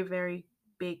 very, very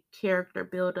big character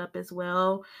build up as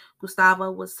well.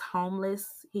 Gustavo was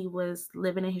homeless. He was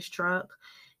living in his truck.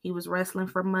 He was wrestling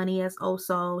for money as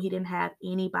Oso. He didn't have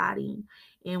anybody.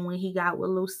 And when he got with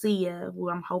Lucia, who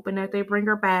I'm hoping that they bring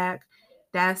her back,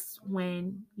 that's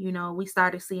when, we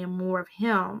started seeing more of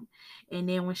him. And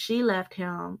then when she left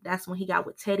him, that's when he got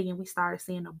with Teddy, and we started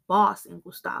seeing the boss in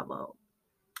Gustavo.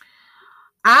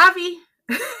 Avi,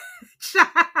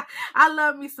 I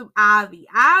love me some Avi.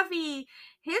 Avi,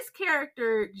 his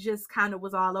character just kind of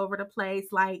was all over the place.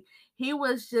 Like, he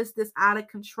was just this out of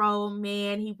control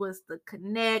man. He was the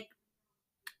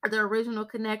original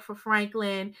connect for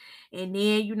Franklin. And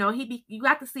then, you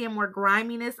got to see more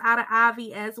griminess out of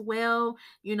Avi as well,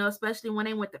 especially when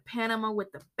they went to Panama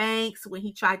with the banks, when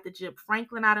he tried to jip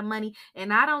Franklin out of money. And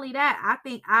not only that, I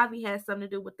think Avi has something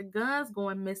to do with the guns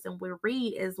going missing with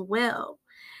Reed as well.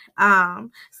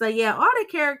 So yeah, all the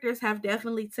characters have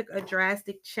definitely took a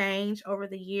drastic change over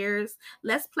the years.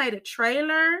 Let's play the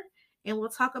trailer and we'll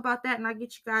talk about that, and I'll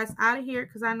get you guys out of here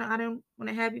because I know I don't want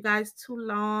to have you guys too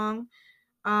long.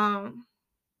 Let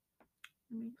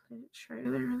me play the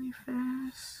trailer really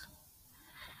fast.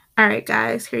 All right,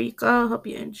 guys, here you go. Hope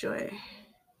you enjoy.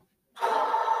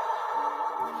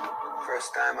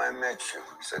 First time I met you,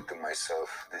 said to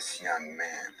myself, this young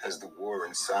man has the war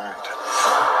inside.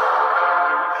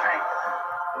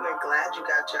 We're glad you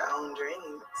got your own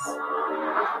dreams,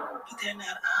 but they're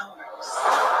not ours.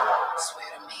 Swear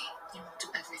to me, you will do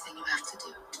everything you have to do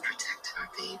to protect our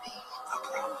baby. I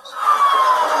promise.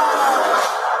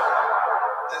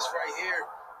 This right here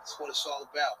is what it's all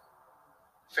about.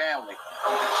 Family.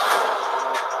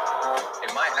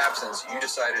 In my absence, you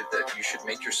decided that you should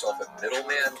make yourself a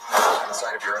middleman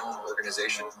inside of your own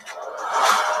organization.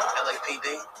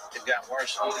 LAPD, they've got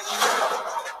worse.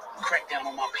 Crack down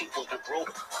on my people, they're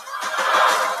broke.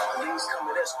 Police come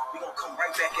at us, we gonna come right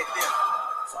back at them.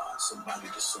 Find somebody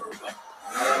to serve up.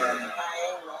 I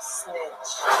ain't no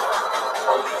snitch.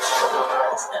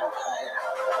 This empire,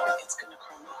 it's gonna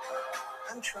crumble.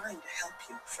 I'm trying to help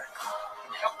you, Franklin,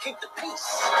 and help keep the peace.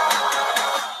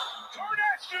 Turn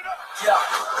that shit up! Yeah.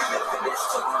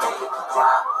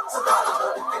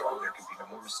 There can be no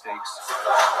more mistakes,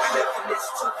 no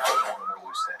more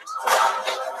loose ends.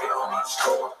 I don't want to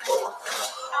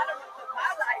put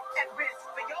my life at risk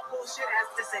for your bullshit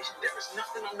ass decision. There is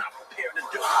nothing I'm not prepared to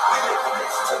do.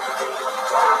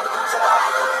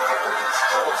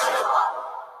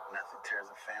 Nothing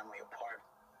tears a family apart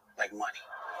like money.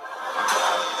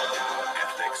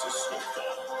 FX's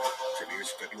Snowfall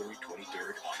premieres February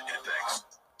 23rd on FX.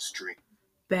 Stream.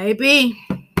 Baby.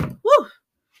 Woo!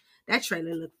 That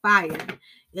trailer looked fire.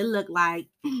 It looked like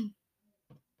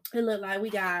we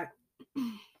got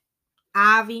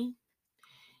Ivy.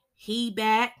 He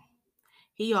back.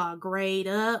 He all grayed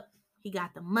up. He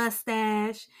got the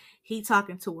mustache. He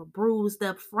talking to a bruised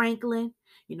up Franklin.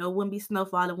 Wouldn't be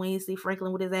Snowfall when you see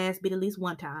Franklin with his ass beat at least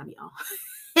one time, y'all.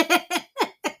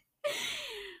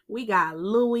 We got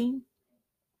Louie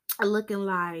looking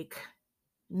like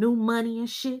new money and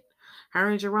shit. Her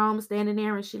and Jerome standing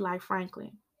there and she like,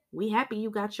 Franklin, we happy you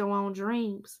got your own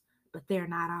dreams, but they're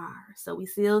not ours. So we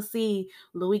still see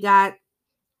Louie got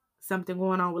something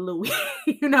going on with Louie.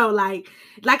 like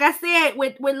I said,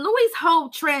 with Louie's whole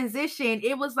transition,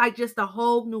 it was like just a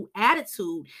whole new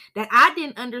attitude that I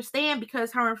didn't understand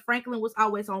because her and Franklin was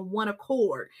always on one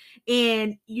accord.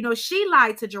 And, she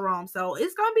lied to Jerome. So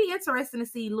it's going to be interesting to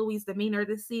see Louie's demeanor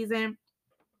this season.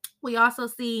 We also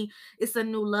see it's a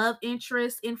new love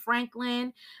interest in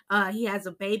Franklin. He has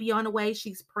a baby on the way.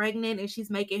 She's pregnant and she's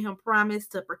making him promise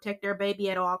to protect their baby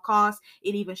at all costs.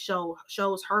 It even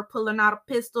shows her pulling out a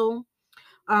pistol.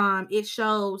 It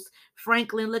shows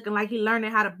Franklin looking like he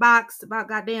learning how to box about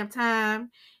goddamn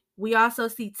time. We also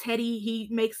see Teddy.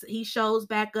 He shows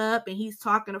back up and he's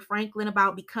talking to Franklin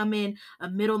about becoming a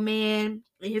middleman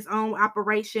in his own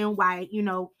operation while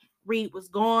Reed was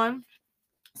gone.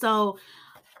 So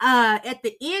at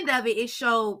the end of it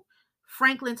showed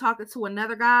Franklin talking to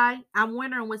another guy. I'm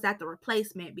wondering, was that the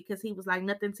replacement? Because he was like,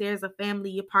 nothing tears a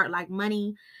family apart like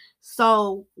money.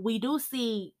 So we do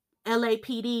see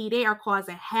LAPD, they are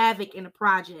causing havoc in the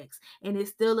projects, and it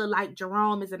still look like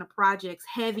Jerome is in the projects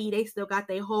heavy. They still got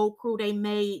their whole crew they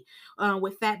made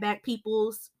with Fatback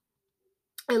Peoples.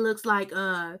 It looks like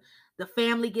the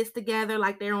family gets together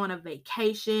like they're on a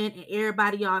vacation and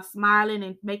everybody all smiling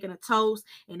and making a toast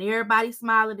and everybody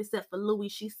smiling except for Louie.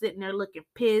 She's sitting there looking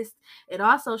pissed. It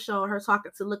also showed her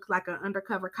talking to look like an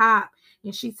undercover cop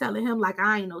and she's telling him like,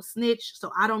 I ain't no snitch,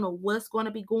 so I don't know what's going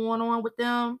to be going on with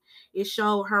them. It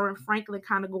showed her and Franklin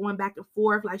kind of going back and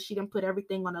forth like she done put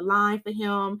everything on the line for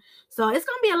him. So it's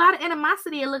going to be a lot of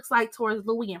animosity, it looks like, towards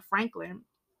Louie and Franklin.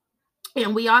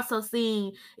 And we also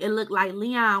seen it looked like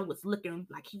Leon was looking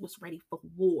like he was ready for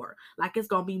war. Like it's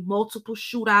gonna be multiple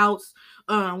shootouts.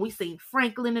 We seen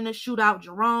Franklin in a shootout,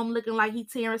 Jerome looking like he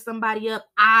tearing somebody up,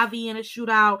 Ivy in a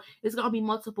shootout. It's gonna be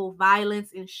multiple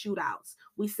violence and shootouts.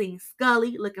 We seen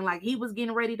Scully looking like he was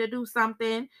getting ready to do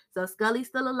something. So Scully's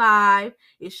still alive.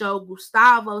 It showed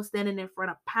Gustavo standing in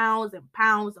front of pounds and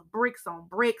pounds of bricks on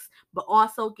bricks, but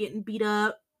also getting beat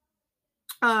up.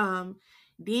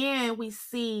 Then we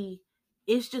see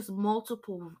it's just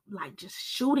multiple, like, just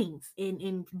shootings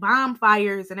and bomb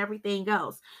fires and everything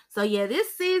else. So yeah,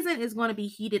 this season is going to be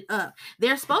heated up.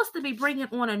 They're supposed to be bringing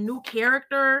on a new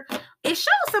character. It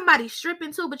shows somebody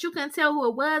stripping too, but you couldn't tell who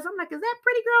it was. I'm like, is that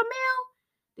pretty girl Mel?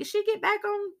 Did she get back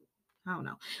on?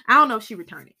 I don't know if she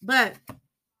returned it, but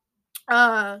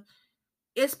uh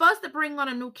it's supposed to bring on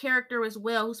a new character as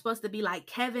well, who's supposed to be like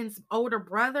Kevin's older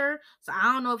brother. So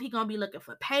I don't know if he's gonna be looking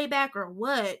for payback or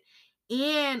what.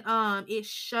 And it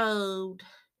showed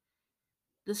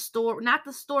the story, not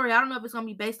the story. I don't know if it's gonna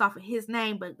be based off of his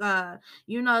name, but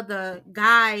the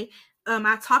guy,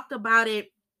 I talked about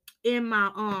it in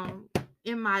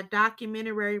my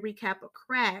documentary recap of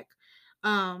Crack.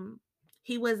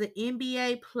 He was an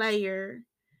NBA player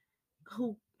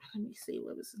who, let me see,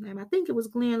 what was his name? I think it was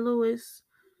Glenn Lewis.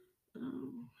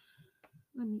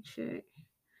 Let me check.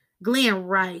 Glenn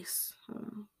Rice.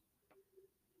 Let's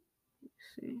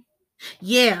see.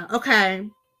 Yeah, okay.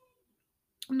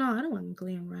 No, I don't want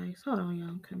Glenn Rice. Hold on, y'all.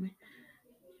 I'm coming.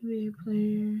 NBA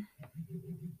player.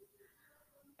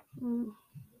 Oh,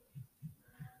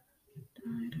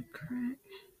 died of crack.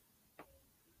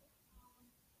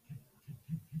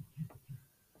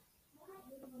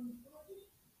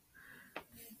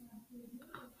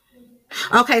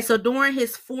 Okay, so during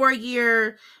his 4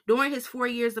 years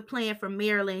of playing for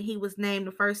Maryland, he was named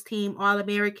the first team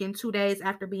All-American 2 days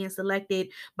after being selected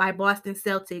by Boston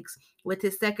Celtics with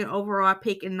his second overall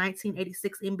pick in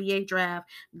 1986 NBA draft.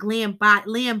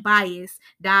 Len Bias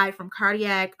died from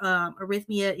cardiac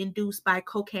arrhythmia induced by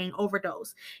cocaine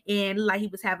overdose, and like he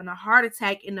was having a heart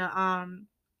attack in the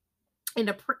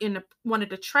one of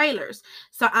the trailers.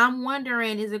 So I'm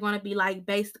wondering, is it going to be like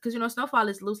based, because Snowfall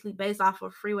is loosely based off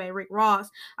of Freeway Rick Ross.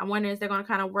 I'm wondering, is they're going to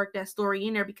kind of work that story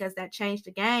in there, because that changed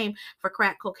the game for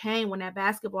crack cocaine when that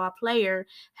basketball player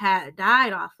had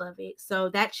died off of it. So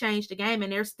that changed the game,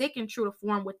 and they're sticking true to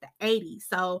form with the 80s.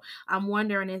 So I'm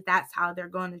wondering if that's how they're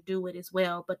going to do it as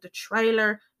well. But the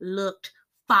trailer looked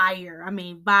fire. I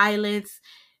mean, violence,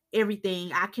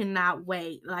 everything. I cannot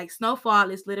wait. Like, Snowfall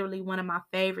is literally one of my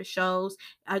favorite shows.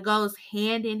 It goes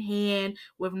hand in hand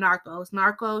with Narcos.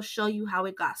 Narcos show you how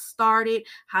it got started,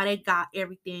 how they got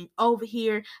everything over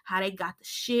here, how they got the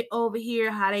shit over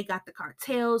here, how they got the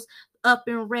cartels up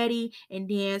and ready, and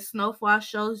then Snowfall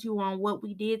shows you on what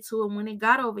we did to it when it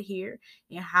got over here,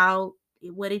 and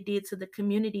what it did to the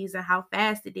communities and how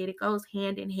fast it did. It goes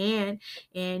hand in hand,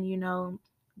 and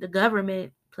the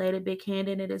government played a big hand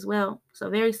in it as well. So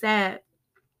very sad.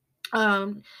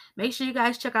 Make sure you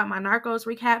guys check out my Narcos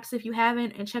recaps if you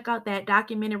haven't, and check out that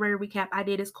documentary recap I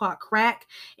did. It's called Crack,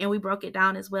 and we broke it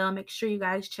down as well. Make sure you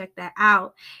guys check that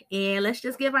out. And let's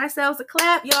just give ourselves a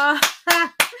clap, y'all.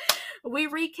 We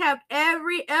recapped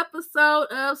every episode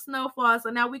of Snowfall. So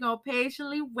now we're going to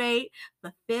patiently wait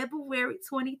for February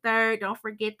 23rd. Don't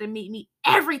forget to meet me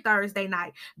every Thursday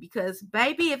night, because,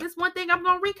 baby, if it's one thing I'm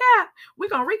going to recap, we're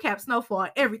going to recap Snowfall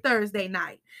every Thursday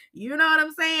night. You know what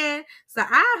I'm saying? So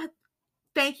I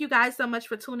thank you guys so much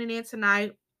for tuning in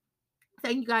tonight.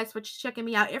 Thank you guys for checking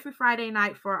me out every Friday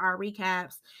night for our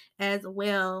recaps as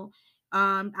well.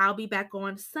 I'll be back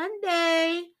on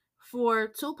Sunday for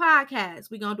 2 podcasts.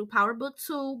 We're going to do Power Book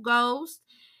 2 Ghost,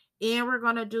 and we're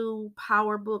going to do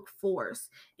Power Book Force.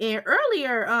 And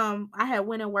earlier, I had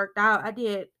went and worked out. I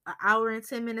did an hour and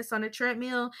 10 minutes on the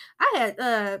treadmill. I ain't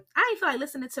feel like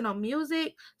listening to no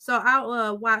music, so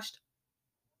I watched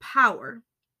Power,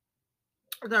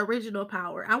 the original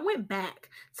Power. I went back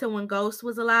to when Ghost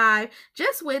was alive,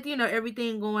 just with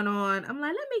everything going on. I'm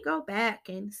like, let me go back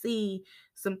and see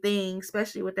some things,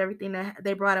 especially with everything that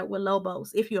they brought up with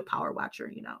Lobos, if you're a Power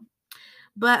watcher.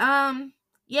 But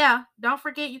yeah, don't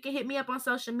forget, you can hit me up on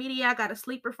social media. I got a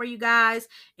sleeper for you guys,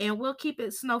 and we'll keep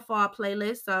it Snowfall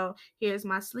playlist. So here's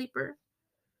my sleeper.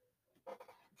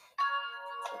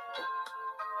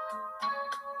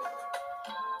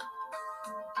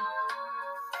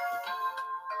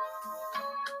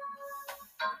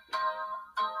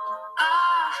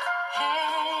 I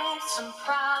had some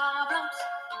problems,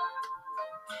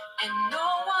 and no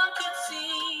one could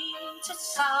seem to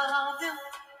solve them.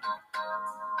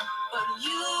 But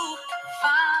you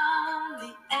found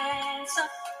the answer.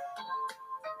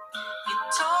 You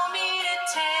told me to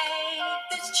take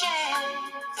this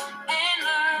chance and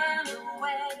learn the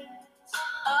way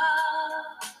of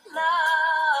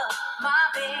love, my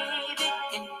baby,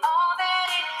 and all that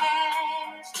it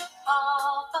has to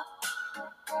offer.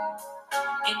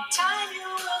 In time you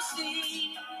will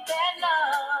see that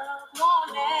love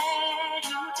won't let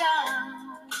you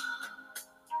down.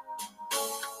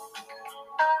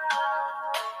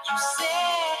 You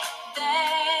said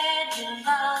that you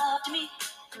loved me,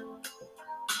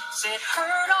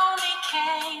 word only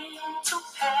came to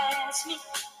pass me.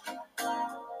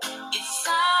 It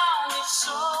sounded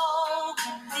so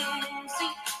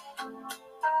convincing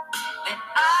that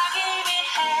I gave it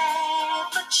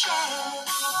half a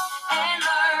chance and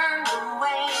learned the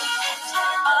ways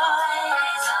of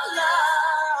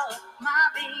love. My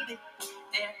baby,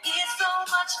 there is so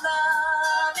much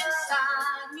love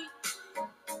inside me.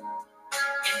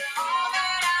 And all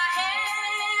that I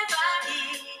have, I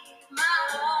give my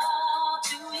all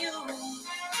to you.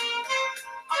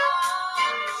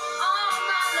 All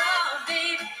my love,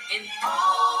 baby, and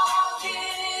all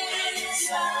this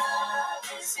love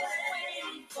is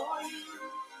waiting for you,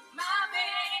 my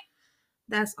baby.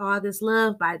 That's All This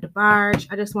Love by DeBarge.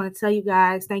 I just want to tell you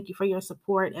guys, thank you for your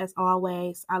support as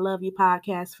always. I love you,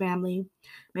 podcast family.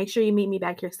 Make sure you meet me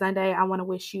back here Sunday. I want to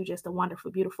wish you just a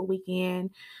wonderful, beautiful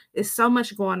weekend. There's so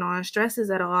much going on. Stress is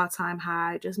at an all-time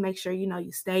high. Just make sure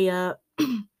you stay up.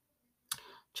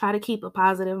 Try to keep a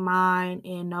positive mind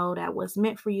and know that what's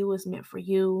meant for you is meant for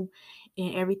you,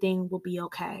 and everything will be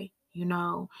okay.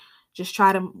 Just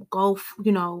try to go,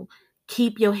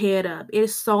 keep your head up.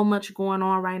 It's so much going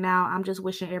on right now. I'm just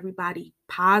wishing everybody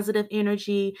positive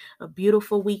energy, a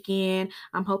beautiful weekend.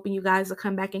 I'm hoping you guys will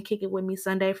come back and kick it with me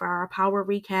Sunday for our power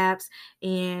recaps.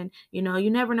 And, you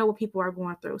never know what people are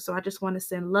going through. So I just want to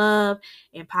send love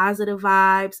and positive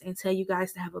vibes and tell you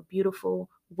guys to have a beautiful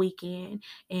weekend.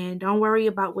 And don't worry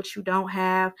about what you don't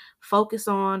have. Focus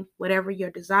on whatever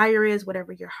your desire is,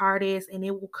 whatever your heart is, and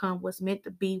it will come. What's meant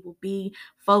to be will be.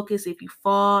 Focus. If you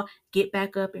fall, get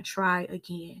back up and try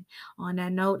again. On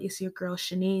that note, it's your girl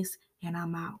Shanice, and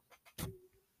I'm out.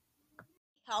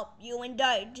 Hope you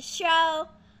enjoyed the show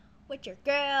with your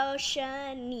girl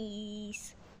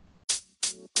Shanice.